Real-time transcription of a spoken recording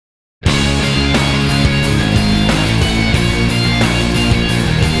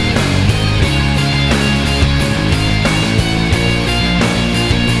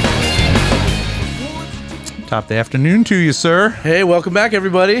Top of the afternoon to you, sir. Hey, welcome back,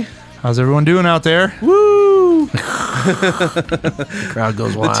 everybody. How's everyone doing out there? Woo! The crowd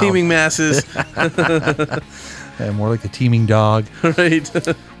goes wild. The teeming masses. Yeah, more like the teeming dog. Right.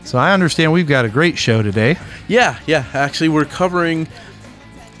 So I understand we've got a great show today. Yeah. Actually, we're covering...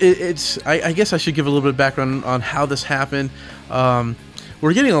 I guess I should give a little bit of background on how this happened.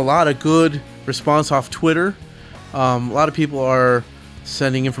 We're getting a lot of good response off Twitter. A lot of people are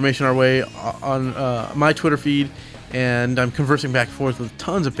sending information our way on my Twitter feed, and I'm conversing back and forth with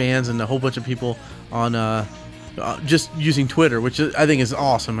tons of bands and a whole bunch of people on just using Twitter, which I think is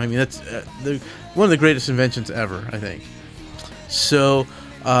awesome. I mean, that's one of the greatest inventions ever, I think. So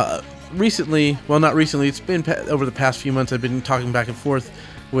recently, well, not recently, it's been over the past few months, I've been talking back and forth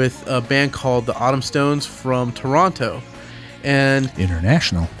with a band called the Autumn Stones from Toronto. And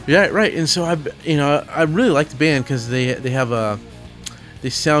International. Yeah, right. And so I really like the band because they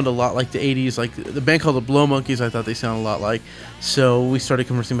sound a lot like the 80s, like the band called the Blow Monkeys. I thought they sounded a lot like. So we started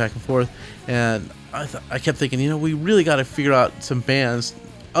conversing back and forth, and I kept thinking, we really got to figure out some bands,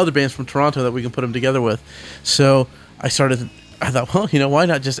 other bands from Toronto that we can put them together with. So I thought, well, why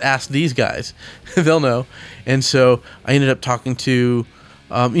not just ask these guys? They'll know. And so I ended up talking to.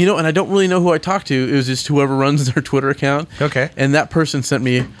 And I don't really know who I talked to. It was just whoever runs their Twitter account. Okay. And that person sent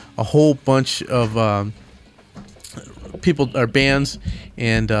me a whole bunch of people, or bands,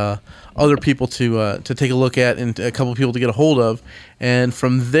 and other people to take a look at, and a couple of people to get a hold of. And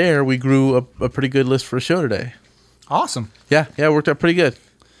from there, we grew a pretty good list for a show today. Awesome. Yeah, it worked out pretty good.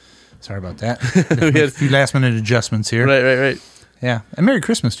 Sorry about that. We had a few last-minute adjustments here. Right. Yeah. And Merry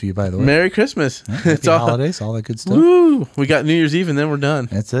Christmas to you, by the way. Merry Christmas. Yeah, happy holidays, all that good stuff. Woo! We got New Year's Eve, and then we're done.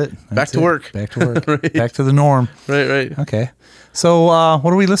 That's it. Back to work. Back to work. Right. Back to the norm. Right. Okay. So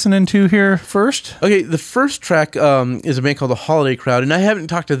what are we listening to here first? Okay, the first track is a band called The Holiday Crowd, and I haven't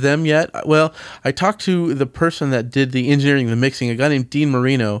talked to them yet. Well, I talked to the person that did the engineering, the mixing, a guy named Dean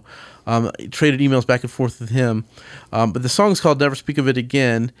Marino. Traded emails back and forth with him. But the song is called Never Speak of It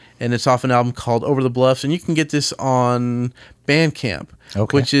Again, and it's off an album called Over the Bluffs, and you can get this on Bandcamp,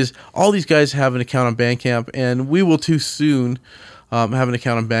 which is, all these guys have an account on Bandcamp, and we will too soon have an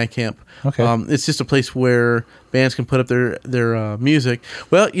account on Bandcamp. Okay. It's just a place where bands can put up their music.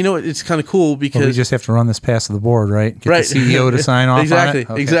 Well, it's kind of cool because... we just have to run this past the board, right? Get the CEO to sign off on it?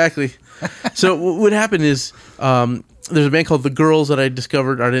 Okay. Exactly. So what happened is... there's a band called The Girls that I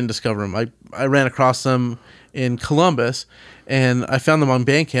discovered. I didn't discover them. I ran across them in Columbus, and I found them on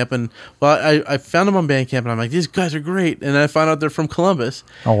Bandcamp. And I found them on Bandcamp, and I'm like, these guys are great. And I found out they're from Columbus.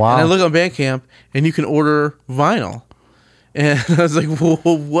 Oh wow! And I look on Bandcamp, and you can order vinyl. And I was like,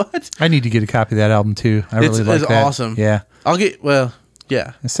 whoa, what? I need to get a copy of that album too. I really like that. It's awesome. Yeah.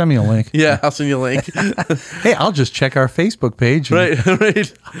 Yeah. Send me a link. Yeah, I'll send you a link. Hey, I'll just check our Facebook page. Right.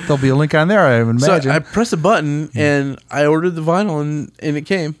 There'll be a link on there, I would imagine. So I pressed a button, and I ordered the vinyl, and it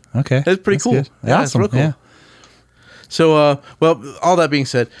came. Okay. It's pretty cool. Good. Yeah, awesome. it's real cool. Yeah. So, all that being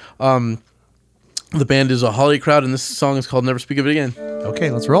said, the band is a Holiday Crowd, and this song is called Never Speak of It Again. Okay,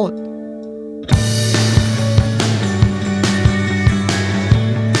 let's roll it.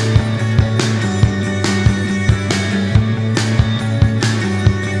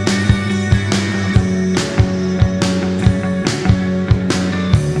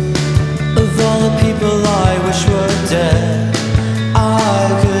 I wish were dead,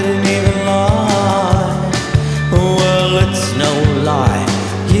 I couldn't even lie. Well, it's no lie,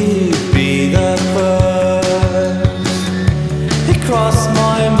 you'd be the first. It crossed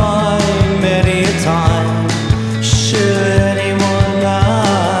my mind many a time, should anyone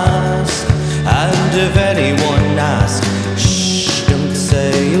ask? And if anyone asks, shh, don't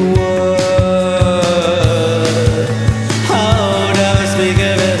say a word. Oh, never speak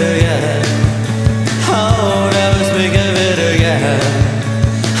of it again. Oh, never speak of it again.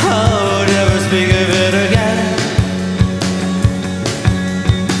 Oh, never speak of it again.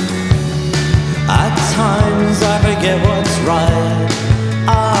 At times I forget what's right,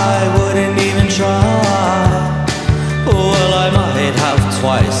 I wouldn't even try. Well, I might have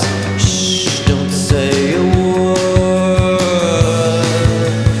twice. Shh, don't say a word.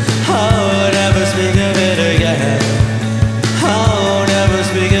 Oh, never speak of it again. Oh, never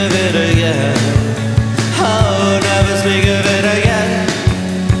speak of it again. Oh, never speak of it again.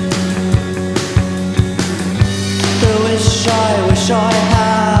 I wish I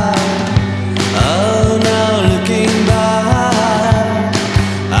had. Oh, now looking back,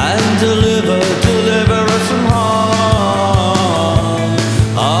 and deliver us from harm.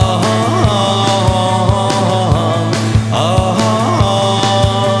 Oh,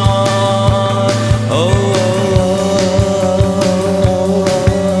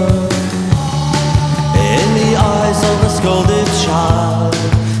 in the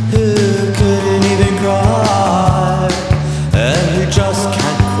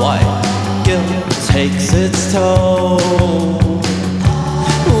told.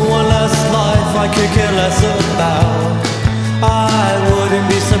 One last life I could care less about. I wouldn't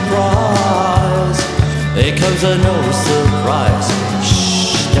be surprised. It comes as no surprise.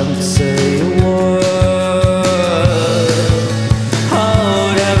 Shh, don't say a word.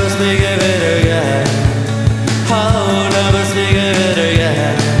 Oh, never speak of it again. Oh, never speak of it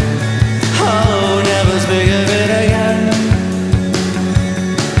again. Oh, never speak of it again.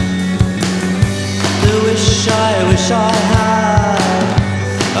 I wish I had.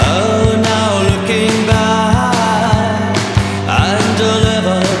 Oh, now looking back, and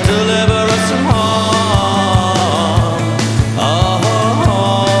deliver us from harm. Oh,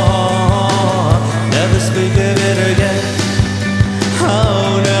 never speak of it again.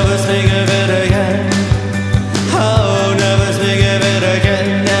 Oh, never speak of it again. Oh, never speak of it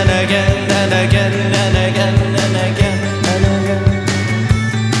again and again and again and again and again and again.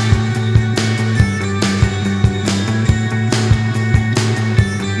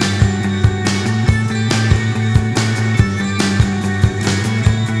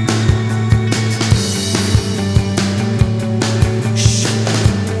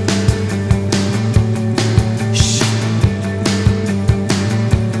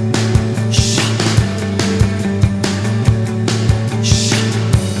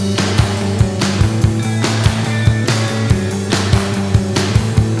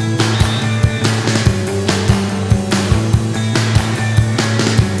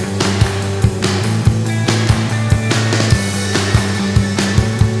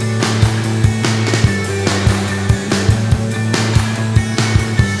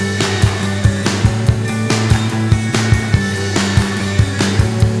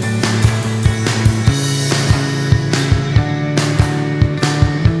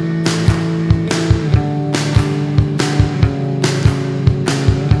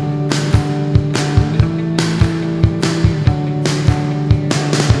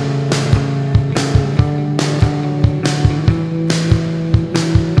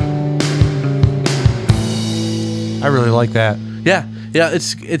 I really like that. Yeah,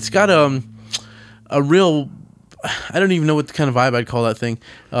 it's got a real, I don't even know what kind of vibe I'd call that thing.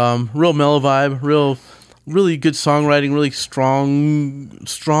 Real mellow vibe, really good songwriting, really strong,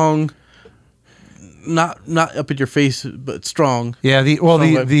 not up in your face, but strong. Yeah,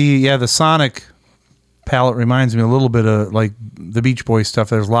 the sonic palette reminds me a little bit of like the Beach Boys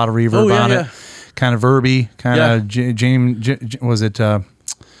stuff. There's a lot of reverb on it, kind of verby, kind of was it?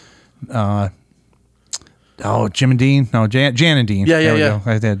 Jim and Dean? No, Jan and Dean. Yeah. Go.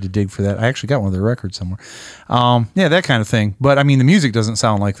 I had to dig for that. I actually got one of their records somewhere. That kind of thing. But I mean, the music doesn't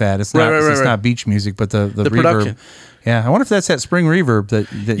sound like that. It's not. It's not beach music, but the reverb. Production. Yeah, I wonder if that's that spring reverb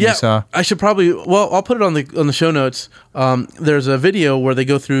that you saw. I should probably. Well, I'll put it on the show notes. There's a video where they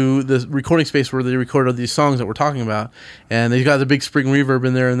go through the recording space where they recorded these songs that we're talking about, and they've got the big spring reverb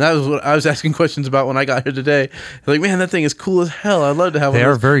in there. And that was what I was asking questions about when I got here today. Like, man, that thing is cool as hell. I'd love to have one. They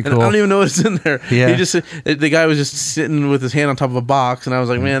are very cool. And I don't even know what's in there. Yeah. The guy was just sitting with his hand on top of a box, and I was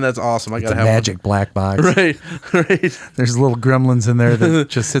like, man, that's awesome. I gotta have magic one. black box. Right. There's little gremlins in there that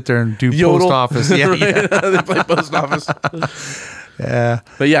just sit there and do Yodel. post office. Yeah, They play post office. Yeah.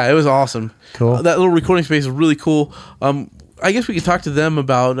 But yeah, it was awesome. Cool. That little recording space is really cool. I guess we could talk to them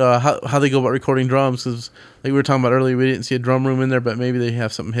about how they go about recording drums, because like we were talking about earlier, we didn't see a drum room in there, but maybe they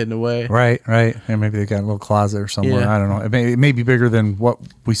have something hidden away. Right. And maybe they got a little closet or somewhere. Yeah. I don't know. It may be bigger than what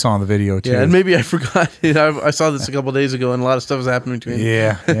we saw in the video too. Yeah, and maybe I forgot. I saw this a couple of days ago, and a lot of stuff was happening between.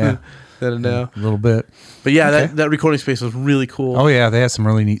 Yeah. That and now. A little bit. But yeah, Okay. that recording space was really cool. Oh yeah, they had some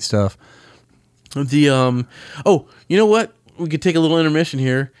really neat stuff. You know what? We could take a little intermission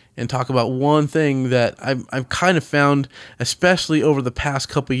here and talk about one thing that I've kind of found, especially over the past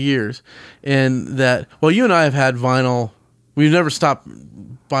couple of years, and that, well, you and I have had vinyl. We've never stopped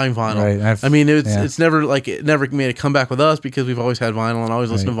buying vinyl. Right. It's never like it never made a comeback with us because we've always had vinyl and always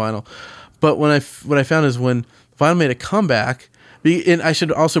listened to vinyl. But what I found is when vinyl made a comeback, and I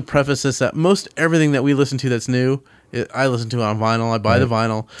should also preface this that most everything that we listen to that's new, I listen to it on vinyl. I buy the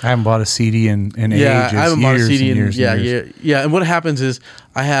vinyl. I haven't bought a CD in ages. I haven't bought a CD in years. And what happens is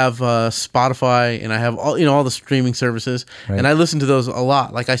I have Spotify and I have all the streaming services, and I listen to those a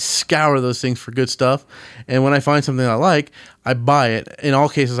lot. Like I scour those things for good stuff, and when I find something I like, I buy it. In all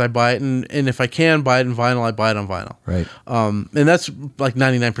cases, I buy it, and if I can buy it in vinyl, I buy it on vinyl. Right. And that's like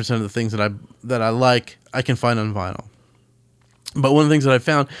 99% of the things that I like, I can find on vinyl. But one of the things that I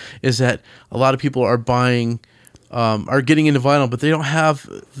found is that a lot of people are buying. Are getting into vinyl, but they don't have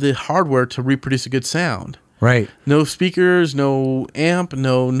the hardware to reproduce a good sound. Right. No speakers, no amp,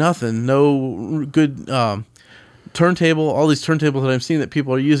 no nothing, no good turntable, all these turntables that I'm seeing that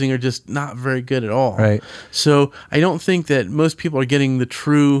people are using are just not very good at all. Right. So I don't think that most people are getting the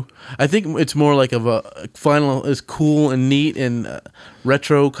true. I think it's more like of a vinyl is cool and neat and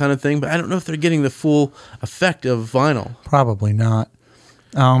retro kind of thing, but I don't know if they're getting the full effect of vinyl. Probably not.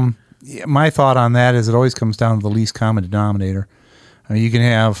 My thought on that is it always comes down to the least common denominator. I mean, you can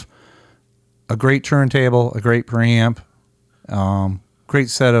have a great turntable, a great preamp, great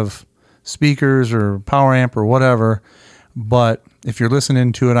set of speakers or power amp or whatever, but if you're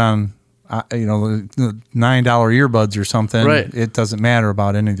listening to it on the $9 earbuds or something, right, it doesn't matter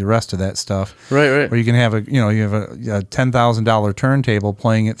about any of the rest of that stuff. Right. Or you can have a $10,000 turntable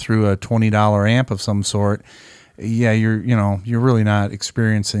playing it through a $20 amp of some sort. Yeah, you're really not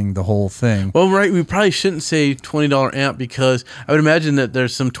experiencing the whole thing. Well, right, we probably shouldn't say $20 amp because I would imagine that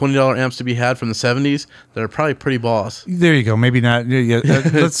there's some $20 amps to be had from the 70s that are probably pretty boss. There you go. Maybe not. Yeah,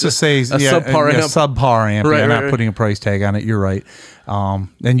 let's just say subpar amp. Subpar amp. Right, not putting a price tag on it. You're right.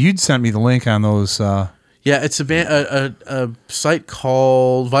 And you'd sent me the link on those. Yeah, it's a site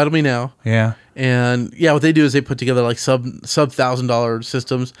called Vital Me Now. Yeah. And yeah, what they do is they put together like sub $1,000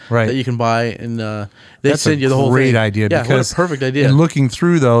 systems that you can buy, and they send you the whole thing. Great idea. Yeah, because what a perfect idea. And looking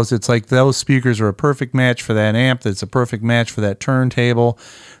through those, it's like those speakers are a perfect match for that amp. That's a perfect match for that turntable.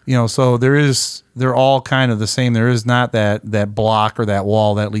 So they're all kind of the same. There is not that block or that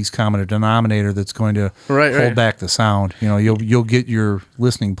wall, that least common denominator that's going to hold back the sound. You'll get your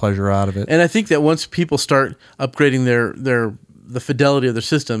listening pleasure out of it. And I think that once people start upgrading the fidelity of their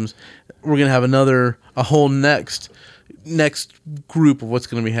systems, we're going to have a whole next group of what's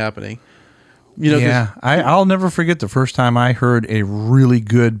going to be happening. I'll never forget the first time I heard a really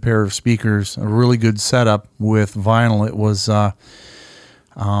good pair of speakers, a really good setup with vinyl. It was the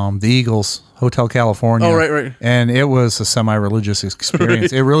Eagles, Hotel California. Oh, right. And it was a semi-religious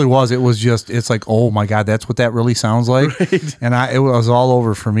experience. Right. It really was. It was it's like, oh my God, that's what that really sounds like. Right. And it was all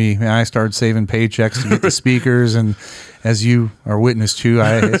over for me. And I started saving paychecks to get the speakers, and as you are witness to,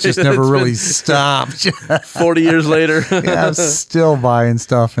 it just never really stopped. 40 years later. Yeah, I'm still buying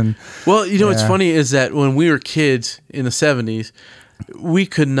stuff. And well, what's funny is that when we were kids in the 70s, we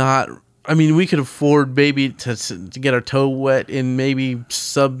could not. I mean, we could afford maybe to get our toe wet in maybe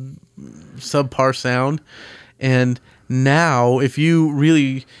subpar sound, and now if you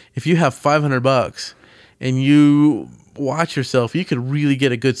have $500 and you watch yourself, you could really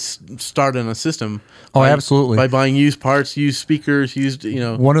get a good start on a system. Absolutely. By buying used parts, used speakers,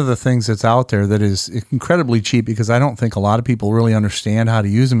 One of the things that's out there that is incredibly cheap, because I don't think a lot of people really understand how to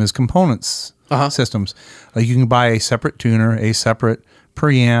use them, is components systems. Like you can buy a separate tuner, a separate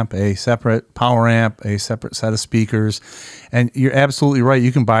preamp, a separate power amp, a separate set of speakers, and you're absolutely right.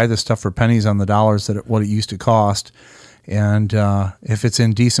 You can buy this stuff for pennies on the dollars what it used to cost. And if it's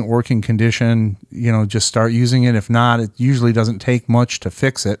in decent working condition, just start using it. If not, it usually doesn't take much to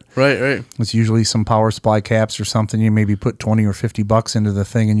fix it. Right. It's usually some power supply caps or something. You maybe put $20 or $50 into the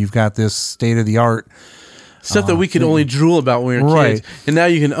thing, and you've got this state of the art stuff that we could only drool about when we were kids, and now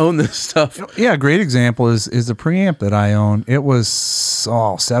you can own this stuff. Yeah, a great example is the preamp that I own. It was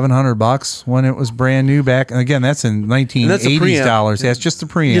 $700 when it was brand new back, and again, that's in 1980s dollars. Yeah, it's just the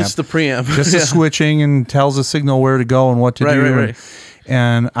preamp. Just the preamp. Just the switching, and tells the signal where to go and what to do. Right.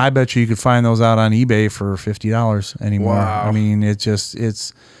 And I bet you could find those out on eBay for $50 anymore. Wow. I mean,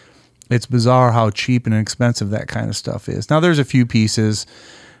 it's bizarre how cheap and inexpensive that kind of stuff is. Now, there's a few pieces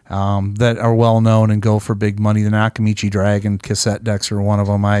that are well known and go for big money. The Nakamichi Dragon cassette decks are one of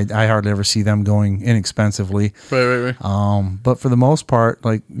them. I hardly ever see them going inexpensively. Right. But for the most part,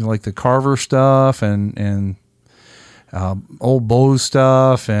 like the Carver stuff and old Bose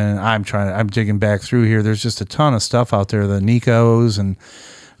stuff, and I'm digging back through here. There's just a ton of stuff out there. The Nikos and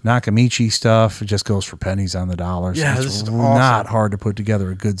Nakamichi stuff, it just goes for pennies on the dollars. Yeah, it's this is not awesome. hard to put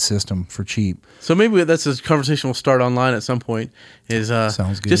together a good system for cheap. So maybe that's a conversation we'll start online at some point. Is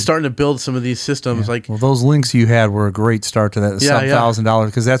Sounds good. Just starting to build some of these systems. Yeah. Like, well, those links you had were a great start to that sub $1,000,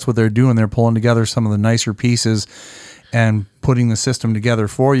 because that's what they're doing. They're pulling together some of the nicer pieces and putting the system together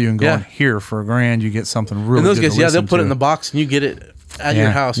for you and going, here for $1,000 you get something really. And those good guys, to listen they'll put to. it in the box and you get it at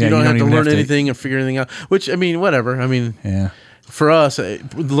your house. Yeah, you don't have to even learn anything and figure anything out. Which, I mean, whatever. I mean, for us,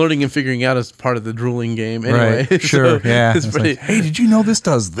 learning and figuring out is part of the drooling game anyway. Right. Sure. So it's pretty, like, hey, did you know this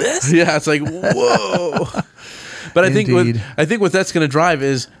does this? Yeah, it's like, whoa. But I think what that's going to drive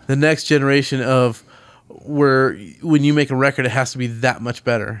is the next generation of where when you make a record, it has to be that much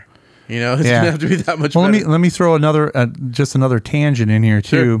better. It's Yeah. going to have to be that much Well, better. let me throw another just another tangent in here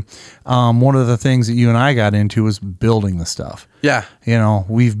too. One of the things that you and I got into was building the stuff. Yeah.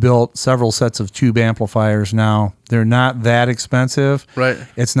 We've built several sets of tube amplifiers now. They're not that expensive. Right.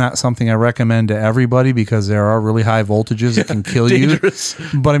 It's not something I recommend to everybody because there are really high voltages that can kill you. Dangerous.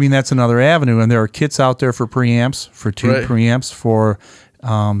 But I mean, that's another avenue. And there are kits out there for preamps, for tube Right. preamps, for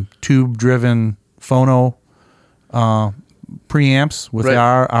tube-driven phono preamps with Right.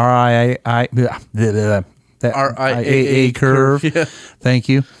 the RIAA curve. Yeah. Thank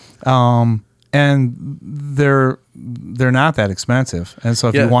you. And they're not that expensive. And so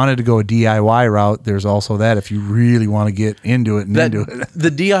if Yeah. you wanted to go a DIY route, there's also that if you really want to get into it. The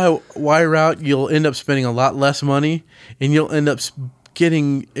DIY route, you'll end up spending a lot less money, and you'll end up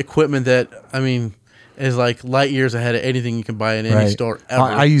getting equipment that, is like light years ahead of anything you can buy in any Right. store ever.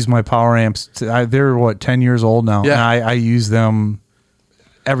 I use my power amps. They're 10 years old now. Yeah. And I use them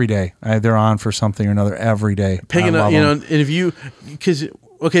every day. They're on for something or another every day. Picking I up, love them. and if you, because,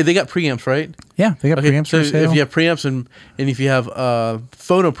 okay, they got preamps, right? Yeah, they got preamps so for sale. if you have preamps and if you have a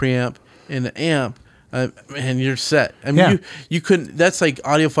phono preamp and an amp, and you're set. Yeah. You couldn't. That's like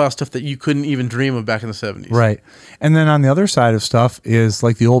audiophile stuff that you couldn't even dream of back in the 70s. Right. And then on the other side of stuff is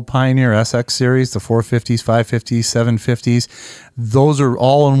like the old Pioneer SX series, the 450s, 550s, 750s. Those are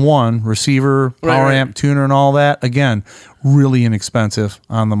all in one receiver, power Right. amp, tuner, and all that. Again, really inexpensive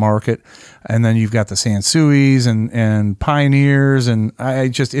on the market. And then you've got the Sansuis and Pioneers. And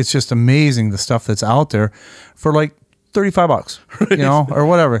it's just amazing the stuff that's out there for like $35, or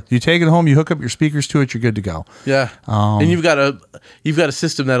whatever. You take it home, you hook up your speakers to it, you're good to go. Yeah. And you've got a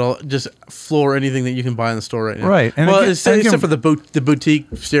system that'll just floor anything that you can buy in the store right now. Right. And well, again- except for the boutique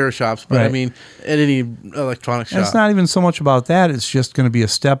stereo shops, but Right. at any electronic shop. And it's not even so much about that. It's just going to be a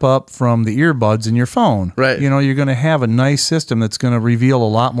step up from the earbuds in your phone. Right. You're going to have a nice system that's going to reveal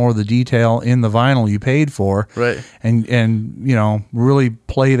a lot more of the detail in the vinyl you paid for. Right. And really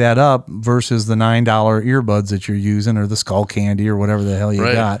play that up versus the $9 earbuds that you're using or the Skull Candy or whatever the hell you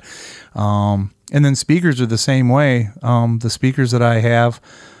Right. got. And then speakers are the same way. The speakers that I have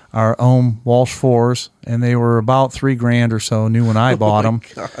are Ohm Walsh 4s, and they were about $3,000 or so new when I bought them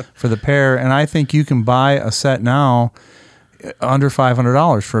for the pair. And I think you can buy a set now under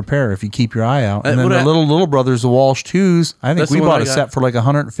 $500 for a pair if you keep your eye out. And then the little brothers, the Walsh 2s, I think That's we the one bought I a got. set for like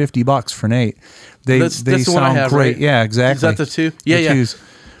 $150 for Nate. They That's the one I sound have, great. right? Yeah, exactly. Is that the two? Yeah, The yeah. 2s.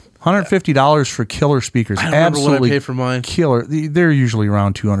 $150 for killer speakers. I don't remember what I Absolutely paid for mine. killer. They're usually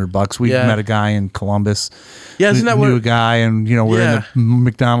around $200. We Yeah. met a guy in Columbus. Yeah, isn't that knew what- a guy, and we're Yeah. in the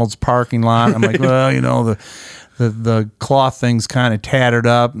McDonald's parking lot. I'm like, well, the cloth thing's kind of tattered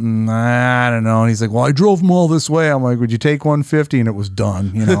up, and I don't know. And he's like, well, I drove them all this way. I'm like, would you take $150? And it was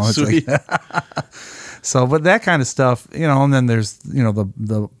done. It's Sweet. like, so, but that kind of stuff, and then there's,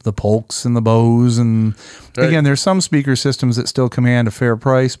 the Polks and the Bose. And Right. again, there's some speaker systems that still command a fair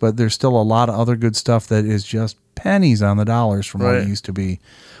price, but there's still a lot of other good stuff that is just pennies on the dollars from what Right. it used to be.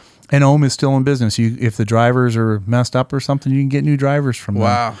 And Ohm is still in business. If the drivers are messed up or something, you can get new drivers from them.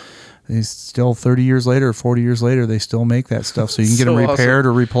 Wow. They still 30 years later, 40 years later, they still make that stuff. So you can get So them repaired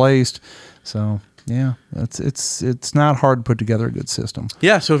awesome. or replaced. So yeah, it's not hard to put together a good system.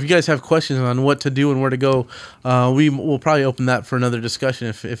 Yeah, so if you guys have questions on what to do and where to go, we will probably open that for another discussion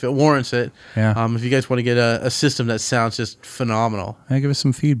if it warrants it. Yeah. If you guys want to get a system that sounds just phenomenal. Hey, give us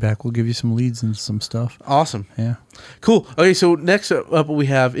some feedback. We'll give you some leads and some stuff. Awesome. Yeah. Cool. Okay, so next up what we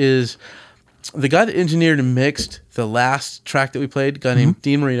have is the guy that engineered and mixed the last track that we played, a guy named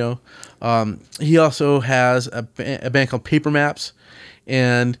Dean Marino. He also has a band called Paper Maps,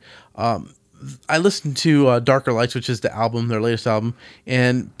 and I listened to Darker Lights, which is the album, their latest album,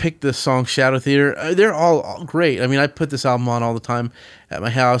 and picked the song Shadow Theater. They're all great. I mean, I put this album on all the time at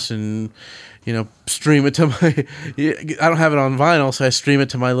my house and, stream it to my... I don't have it on vinyl, so I stream it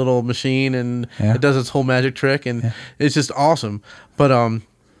to my little machine, and Yeah. it does its whole magic trick, and it's just awesome. But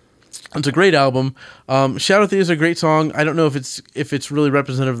it's a great album. Shadow Theater is a great song. I don't know if it's really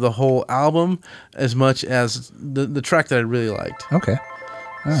representative of the whole album as much as the track that I really liked. Okay.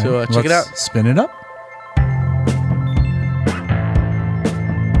 All So, right. check it Let's out. Spin it up.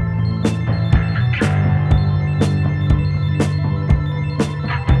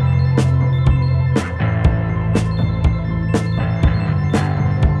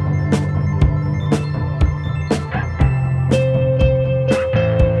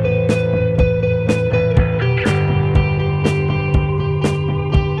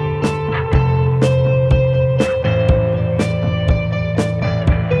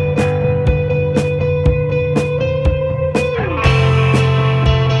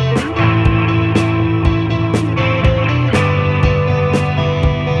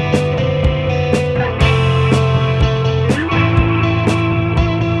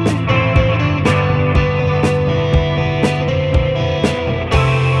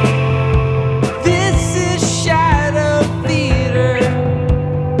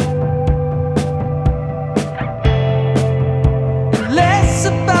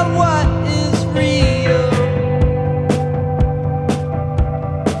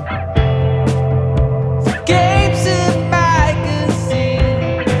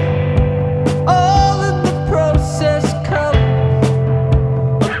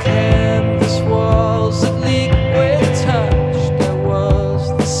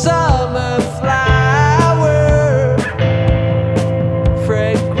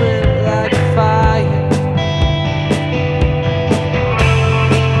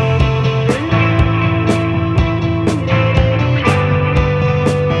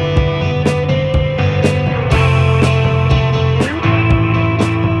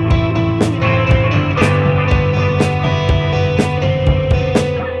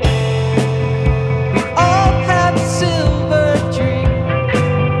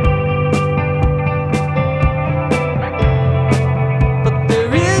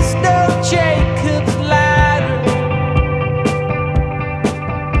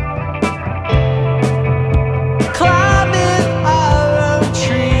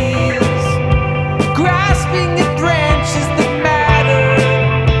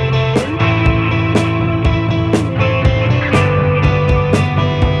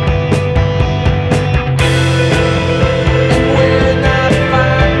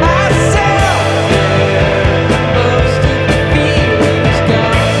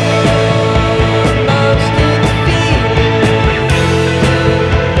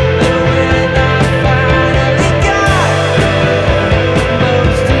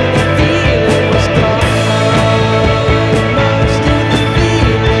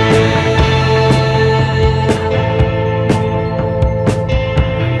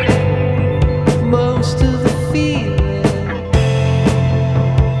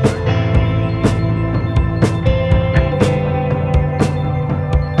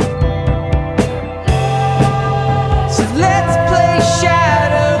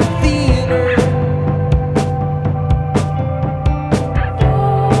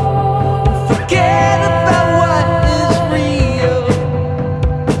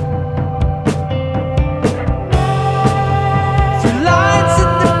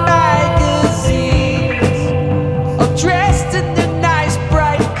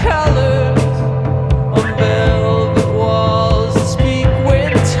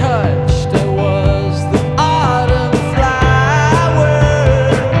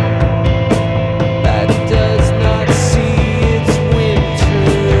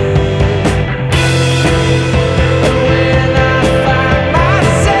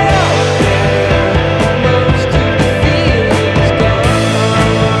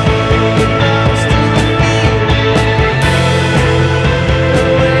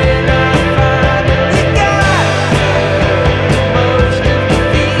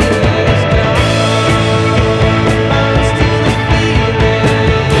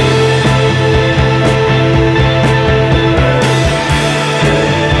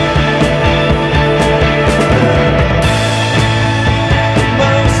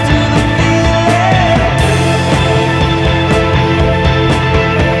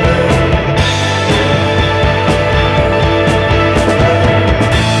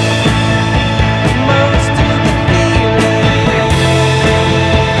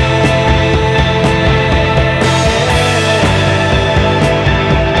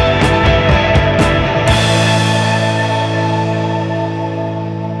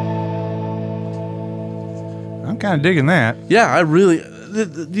 kind of digging that. Yeah, I really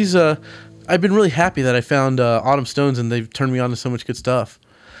these I've been really happy that I found Autumn Stones, and they've turned me on to so much good stuff.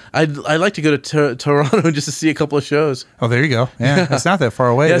 I'd like to go to Toronto just to see a couple of shows. Oh, there you go. Yeah, it's not that far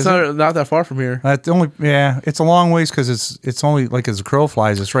away. Yeah, it's not that far from here. It's a long ways because it's only like as the crow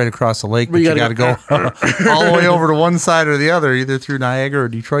flies, it's right across the lake, but you got to go all the way over to one side or the other, either through Niagara or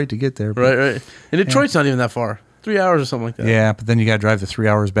Detroit to get there. But, right. And Detroit's not even that far. 3 hours or something like that. Yeah, but then you got to drive the 3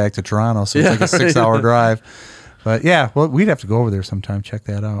 hours back to Toronto, so it's like a 6-hour drive. But yeah, well, we'd have to go over there sometime, check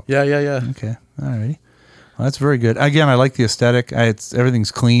that out. Yeah. Okay, all righty. Well, that's very good. Again, I like the aesthetic.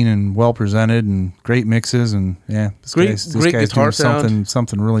 Everything's clean and well presented, and great mixes, and this guy's guitar doing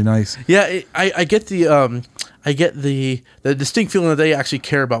something really nice. Yeah, I get the distinct feeling that they actually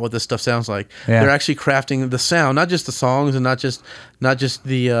care about what this stuff sounds like. Yeah. They're actually crafting the sound, not just the songs and not just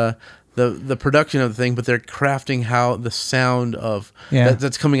the production of the thing, but they're crafting how the sound of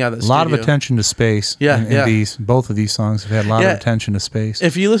that's coming out of the studio. A lot of attention to space. Both of these songs have had a lot of attention to space.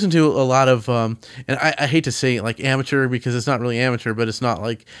 If you listen to a lot of, and I hate to say like amateur because it's not really amateur, but it's not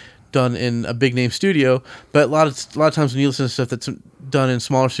like done in a big name studio. But a lot of times when you listen to stuff that's done in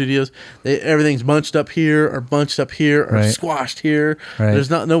smaller studios, everything's bunched up here or squashed here. Right. There's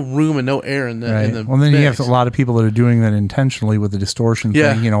no room and no air in the well, then mix. you have a lot of people that are doing that intentionally with the distortion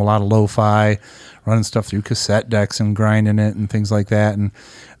thing. A lot of lo-fi, running stuff through cassette decks and grinding it and things like that, and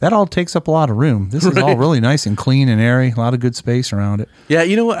that all takes up a lot of room. This is all really nice and clean and airy, a lot of good space around it. Yeah,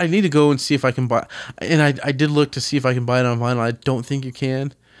 you know what? I need to go and see if I can buy, and I did look to see if I can buy it on vinyl. I don't think you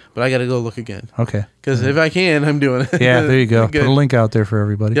can. But I got to go look again. Okay. Because if I can, I'm doing it. Yeah, there you go. Put a link out there for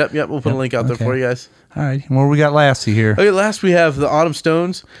everybody. Yep. We'll put a link out there for you guys. All right. What we got last here? Okay, last we have the Autumn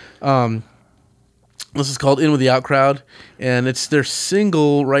Stones. This is called In With the Out Crowd, and it's their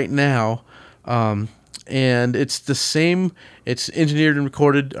single right now. And it's the same. It's engineered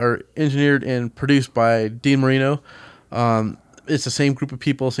and produced by Dean Marino. It's the same group of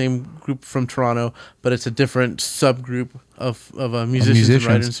people, same group from Toronto, but it's a different subgroup of musicians and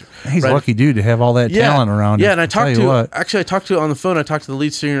writers. He's a lucky dude to have all that talent around him. Yeah, and I talked to on the phone. I talked to the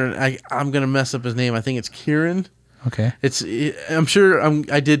lead singer, and I'm gonna mess up his name. I think it's Kieran. Okay. I'm sure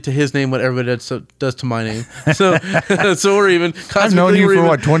I did to his name what everybody does to my name. So we're even. I've known you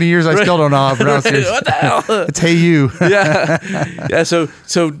for 20 years. I still don't know how to pronounce it. What the hell? It's Hey You. Yeah. So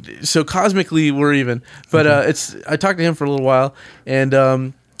cosmically we're even. But I talked to him for a little while,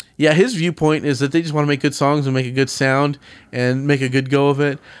 and his viewpoint is that they just want to make good songs and make a good sound and make a good go of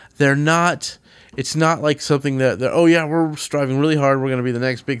it. They're not. It's not like something that we're striving really hard. We're going to be the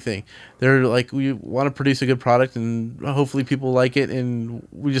next big thing. They're like, we want to produce a good product and hopefully people like it, and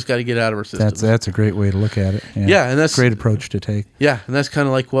we just got to get out of our system. That's a great way to look at it. Yeah, and that's a great approach to take. Yeah, and that's kind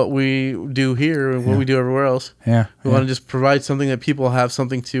of like what we do here and what we do everywhere else. Yeah, we want to just provide something that people have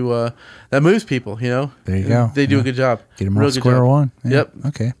something to that moves people. There you go. They do a good job. Get them off square one. Yeah. Yep.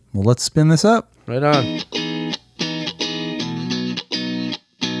 Okay. Well, let's spin this up. Right on. We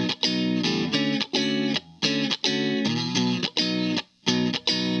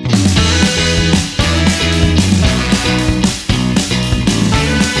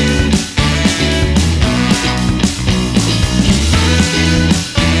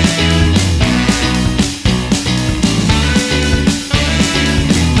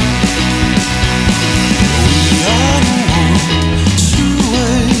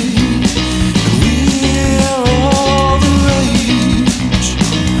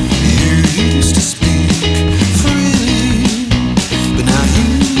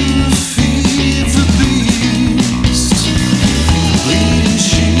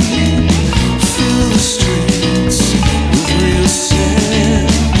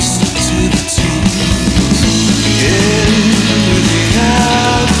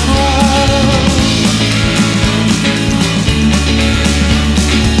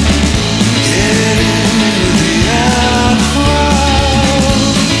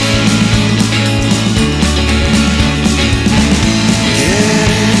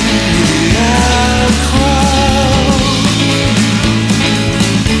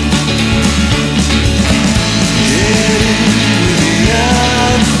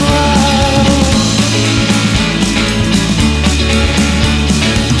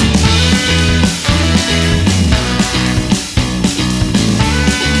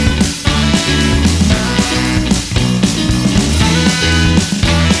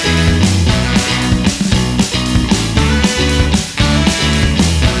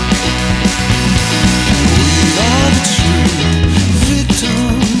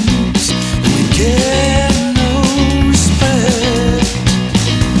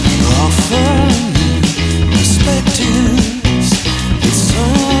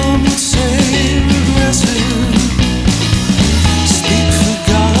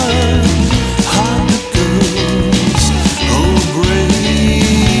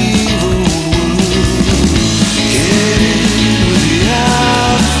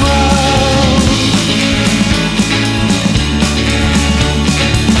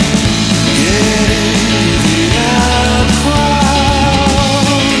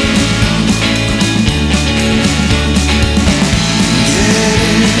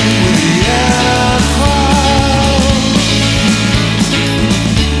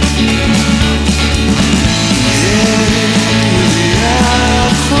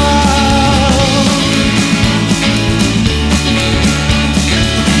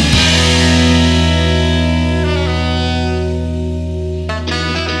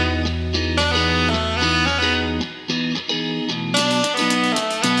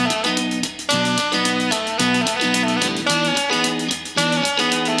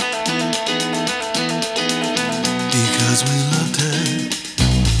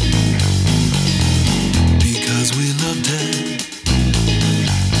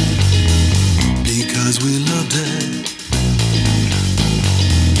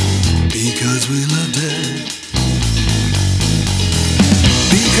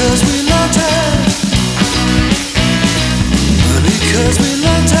Because we loved her. Because we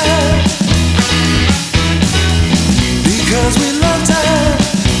loved her. Because we loved her.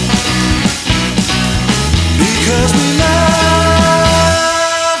 Because we loved her.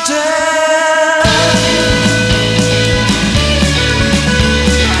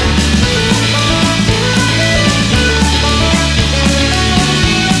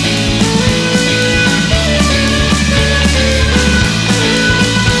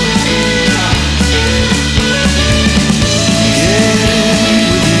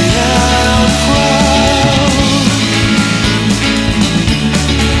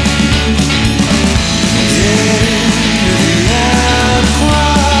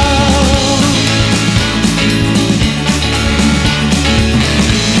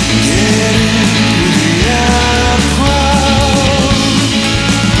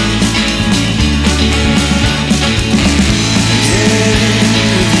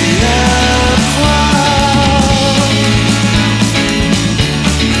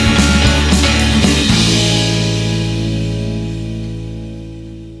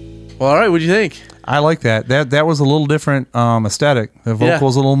 Well, all right. What'd you think? I like that. That was a little different aesthetic. The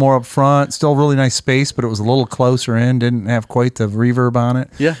vocals a little more up front, still really nice space, but it was a little closer in. Didn't have quite the reverb on it.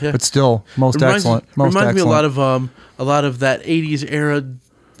 Yeah. But still, excellent. Most reminds excellent. me a lot of that '80s era,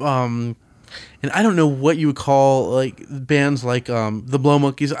 and I don't know what you would call like bands like the Blow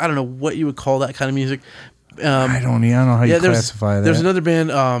Monkeys. I don't know what you would call that kind of music. I don't know how you classify that. There's another band.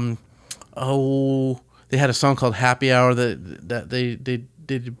 They had a song called Happy Hour that they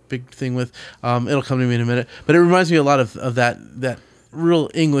did a big thing with. It'll come to me in a minute, but it reminds me a lot of that real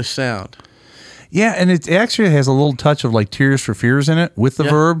English sound. Yeah, and it actually has a little touch of like Tears for Fears in it with the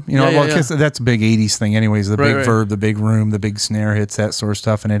verb. You know, because that's a big 80s thing anyways, the big verb, the big room, the big snare hits, that sort of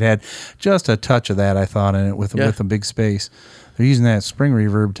stuff. And it had just a touch of that, I thought, in it with a big space. They're using that spring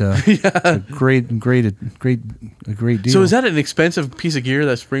reverb to a great deal. So is that an expensive piece of gear,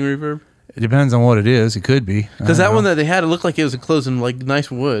 that spring reverb? It depends on what it is. It could be. Because that one that they had, it looked like it was enclosed in like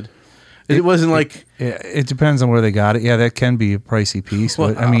nice wood. It wasn't like... It depends on where they got it. Yeah, that can be a pricey piece.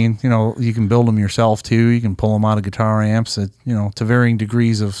 But, I mean, you can build them yourself, too. You can pull them out of guitar amps, to varying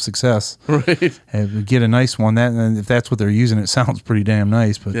degrees of success. Right. And get a nice one. And if that's what they're using, it sounds pretty damn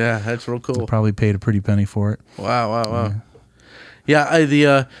nice. But yeah, that's real cool. They probably paid a pretty penny for it. Wow. Yeah,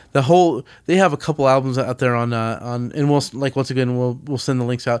 the whole, they have a couple albums out there on and we'll once again we'll send the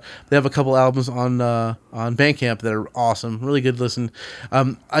links out. They have a couple albums on Bandcamp that are awesome, really good listen.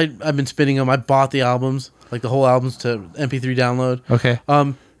 I've been spinning them. I bought the albums, like the whole albums, to MP3 download. Okay.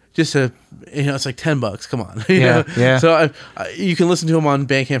 Just to it's like $10. Come on. Yeah. So you can listen to them on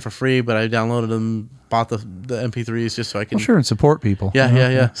Bandcamp for free, but I downloaded them, bought the MP3s just so I can. Well, sure, and support people.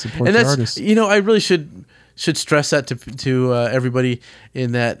 Yeah. Support and the that's artists. I really should stress that to everybody,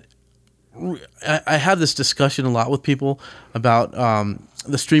 in that I have this discussion a lot with people about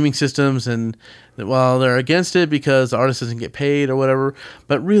the streaming systems, and they're against it because the artist doesn't get paid or whatever.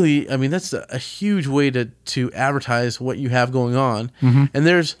 But really, I mean, that's a huge way to advertise what you have going on. Mm-hmm.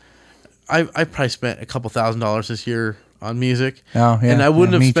 And I probably spent a couple $1,000s this year on music. Oh, yeah. And I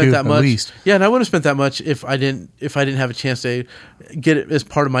wouldn't have spent that much. At least. Yeah, and I wouldn't have spent that much if I didn't have a chance to get it as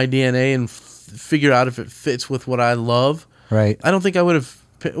part of my DNA and figure out if it fits with what I love. Right. I don't think I would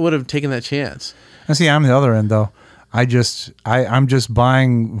have taken that chance. And see, I'm the other end though. I'm just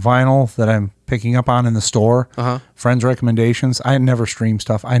buying vinyl that I'm picking up on in the store. Friends' recommendations. I never stream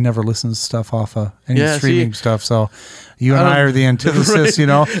stuff. I never listen to stuff off of any streaming stuff. So you and I are the antithesis.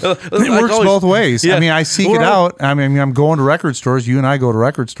 Right. It works both ways. Yeah. I mean, I seek it out. I mean, I'm going to record stores. You and I go to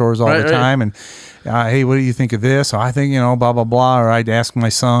record stores all the time, and hey, what do you think of this? I think blah blah blah. Or I'd ask my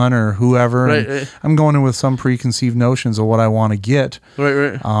son or whoever. Right. I'm going in with some preconceived notions of what I want to get.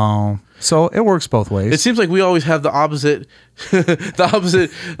 Right. So it works both ways. It seems like we always have the opposite,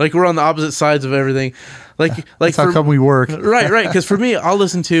 like we're on the opposite sides of everything. That's how come we work. Right. Because for me, I'll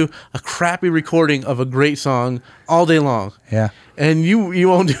listen to a crappy recording of a great song all day long. Yeah. And you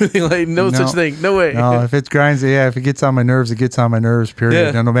won't do anything like no such thing. No way. No, if it grinds, if it gets on my nerves, it gets on my nerves,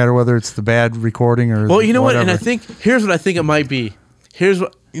 period. Yeah. No matter whether it's the bad recording or well, you know whatever. what? And here's what I think it might be. Here's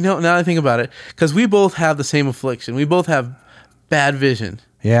what, now that I think about it, because we both have the same affliction. We both have bad vision.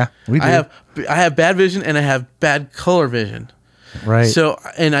 Yeah, we do. I have bad vision and I have bad color vision. Right. So,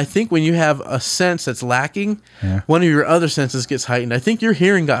 and I think when you have a sense that's lacking, one of your other senses gets heightened. I think your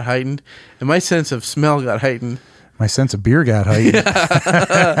hearing got heightened, and my sense of smell got heightened. My sense of beer got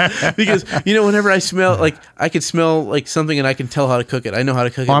heightened. Because whenever I smell, like I could smell like something and I can tell how to cook it. I know how to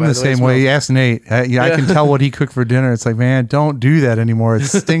cook it. I'm the same way. Ask Nate. I can tell what he cooked for dinner. It's like, man, don't do that anymore. It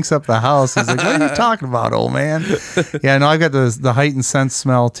stinks up the house. He's like, what are you talking about, old man? Yeah, no, I've got the heightened sense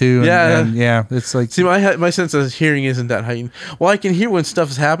smell too. And it's like, see, my sense of hearing isn't that heightened. Well, I can hear when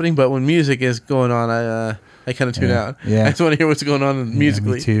stuff is happening, but when music is going on, I kind of tune out. Yeah. I just want to hear what's going on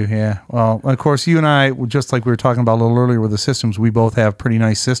musically. Me too, yeah. Well, of course, you and I, just like we were talking about a little earlier with the systems, we both have pretty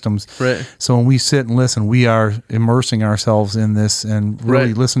nice systems. Right. So when we sit and listen, we are immersing ourselves in this and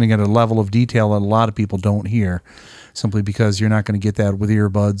really listening at a level of detail that a lot of people don't hear, simply because you're not going to get that with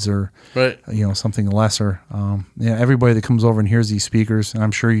earbuds or something lesser. Everybody that comes over and hears these speakers, and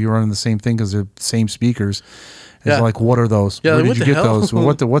I'm sure you're running the same thing because they're the same speakers. It's like, what are those? Yeah, where did you get those?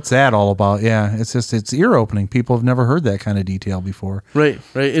 What's that all about? Yeah, it's ear opening. People have never heard that kind of detail before. Right.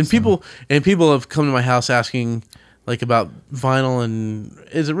 And people have come to my house asking like about vinyl and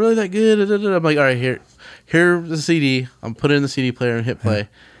is it really that good? I'm like, all right, here's the CD. I'm putting it in the CD player and hit play. Yeah.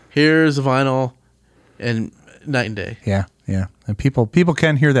 Here's the vinyl, and night and day. Yeah. And people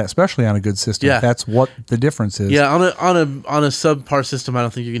can hear that, especially on a good system. Yeah. That's what the difference is. Yeah, on a subpar system, I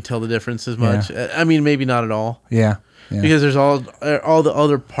don't think you can tell the difference as much. Yeah. I mean, maybe not at all. Yeah. Because there's all the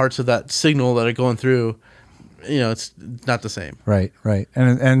other parts of that signal that are going through. It's not the same. Right.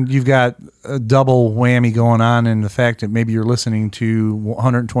 And you've got a double whammy going on in the fact that maybe you're listening to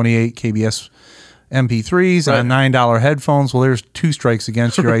 128 KBS MP3s on $9 headphones. Well, there's 2 strikes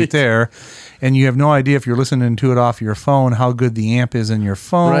against you right there. And you have no idea if you're listening to it off your phone, how good the amp is in your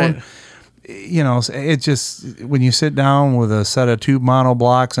phone. Right. It just, when you sit down with a set of tube mono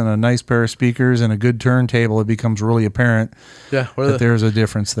blocks and a nice pair of speakers and a good turntable, it becomes really apparent that there's a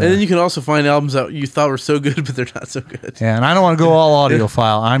difference there. And then you can also find albums that you thought were so good, but they're not so good. Yeah, and I don't want to go all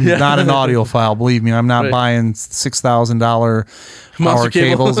audiophile. I'm not an audiophile, believe me. I'm not buying $6,000 power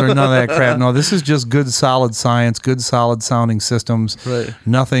cables or none of that crap. No, this is just good, solid science, good, solid sounding systems. Right.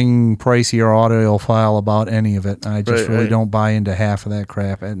 Nothing pricey or audiophile about any of it. I just really don't buy into half of that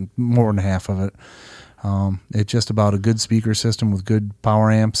crap, and more than half of it. It's just about a good speaker system with good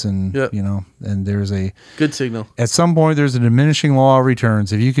power amps, and and there's a good signal. At some point, there's a diminishing law of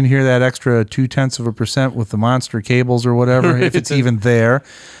returns. If you can hear that extra 0.2% with the monster cables or whatever, if it's even there,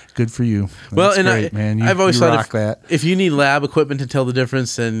 good for you. Well, and great, man. I've always thought if you need lab equipment to tell the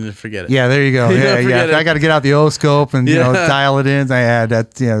difference, then forget it. Yeah, there you go. Yeah. I got to get out the O-scope and dial it in.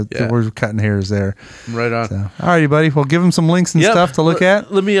 We're cutting hairs there. Right on. So, all righty, buddy. Well, give them some links and stuff to look at.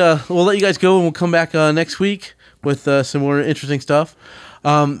 Let me. We'll let you guys go, and we'll come back next week with some more interesting stuff.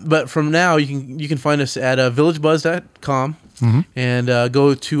 But from now, you can find us at villagebuzz.com and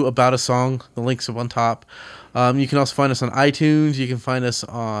go to About a Song. The link's up on top. You can also find us on iTunes. You can find us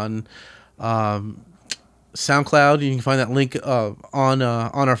on SoundCloud. You can find that link on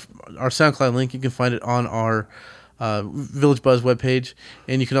our SoundCloud link. You can find it on our Village Buzz webpage.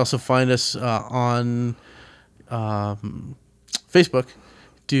 And you can also find us on Facebook.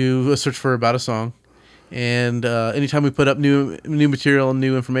 Do a search for About a Song. And anytime we put up new material and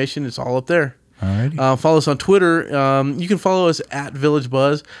new information, it's all up there. Alrighty. Follow us on Twitter. You can follow us at Village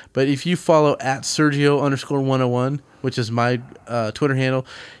Buzz, but if you follow at Sergio_101, which is my Twitter handle,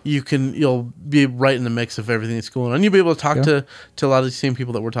 you'll be right in the mix of everything that's going on. You'll be able to talk to a lot of the same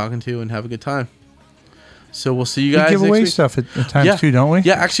people that we're talking to and have a good time. So we'll see you guys. We give away next week. stuff at times too, don't we?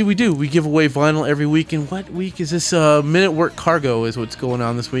 Yeah, actually we do. We give away vinyl every week. And what week is this? Minute Work Cargo is what's going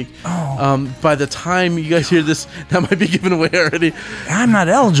on this week. Oh. By the time you guys hear this, that might be given away already. I'm not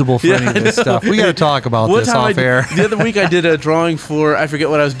eligible for any of this stuff. We got to talk about this off air. The other week I did a drawing for, I forget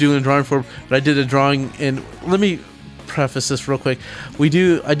what I was doing a drawing for, but I did a drawing, and let me preface this real quick. I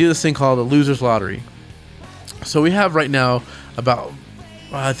do this thing called the Loser's Lottery. So we have right now about,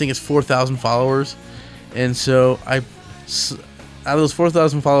 I think it's 4,000 followers. And so out of those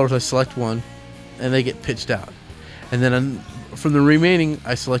 4,000 followers, I select one, and they get pitched out. And then from the remaining,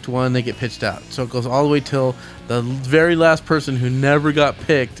 I select one, they get pitched out. So it goes all the way till the very last person who never got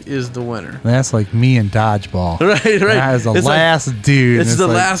picked is the winner. That's like me in dodgeball. Right. That is the last dude. It's the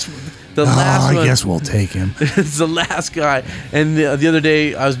last. The last one. I guess we'll take him. It's the last guy. And the other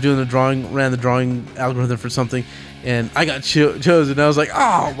day, I was doing ran the drawing algorithm for something, and I got chosen. I was like,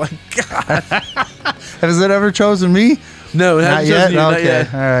 oh my God. Has it ever chosen me? No, it hasn't chosen you. Okay. Not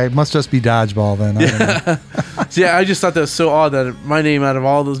yet. All right. Must just be dodgeball then. So I just thought that was so odd that my name out of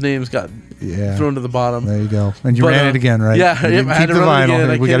all those names got thrown to the bottom. There you go. And you ran it again, right? Yeah. You didn't keep the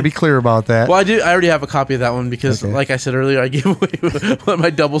vinyl. We got to be clear about that. Well, I already have a copy of that one because, like I said earlier, I gave away what my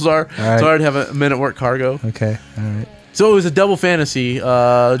doubles are. Right. So I already have a Minute Work Cargo. Okay. All right. So it was a double fantasy.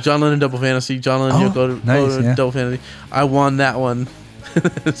 John Lennon double fantasy. John Lennon Yoko nice, yeah. double fantasy. I won that one,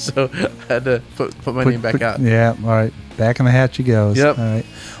 so I had to put my name back out. Yeah, all right. Back in the hat she goes. Yep. All right.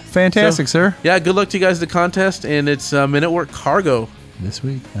 Fantastic, sir. Yeah, good luck to you guys at the contest, and it's Men at Work Cargo. This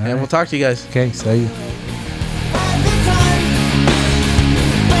week. All And right. we'll talk to you guys. Okay, see you.